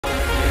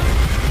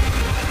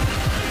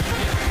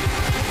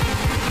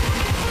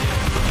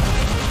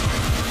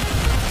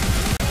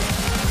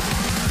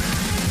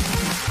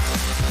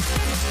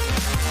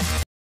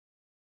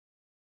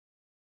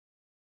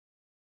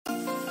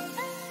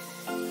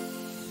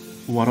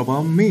what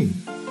about me?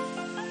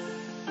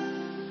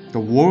 The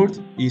world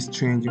is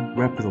changing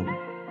rapidly,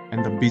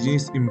 and the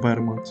business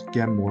environment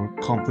gets more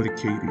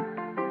complicated.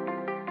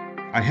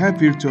 I have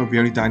built a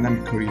very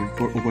dynamic career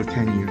for over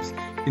 10 years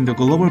in the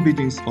global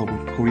business of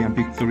Korean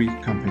Big Three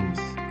companies.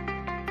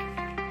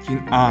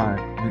 Keen eye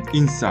and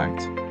insight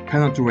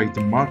penetrate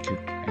the market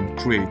and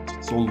create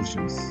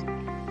solutions.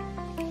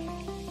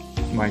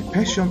 My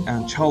passion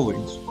and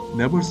challenge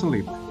never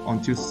sleep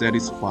until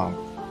satisfied.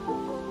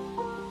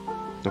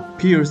 The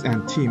peers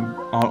and team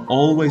are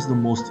always the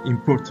most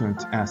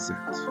important asset.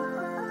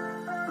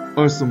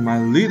 Also, my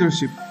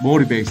leadership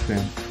motivates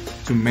them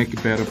to make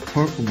better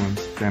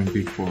performance than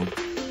before.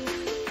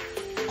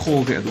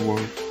 Cold at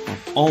work, but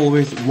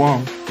always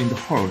warm in the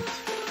heart.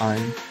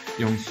 I'm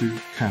Youngsoo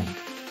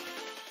Kang.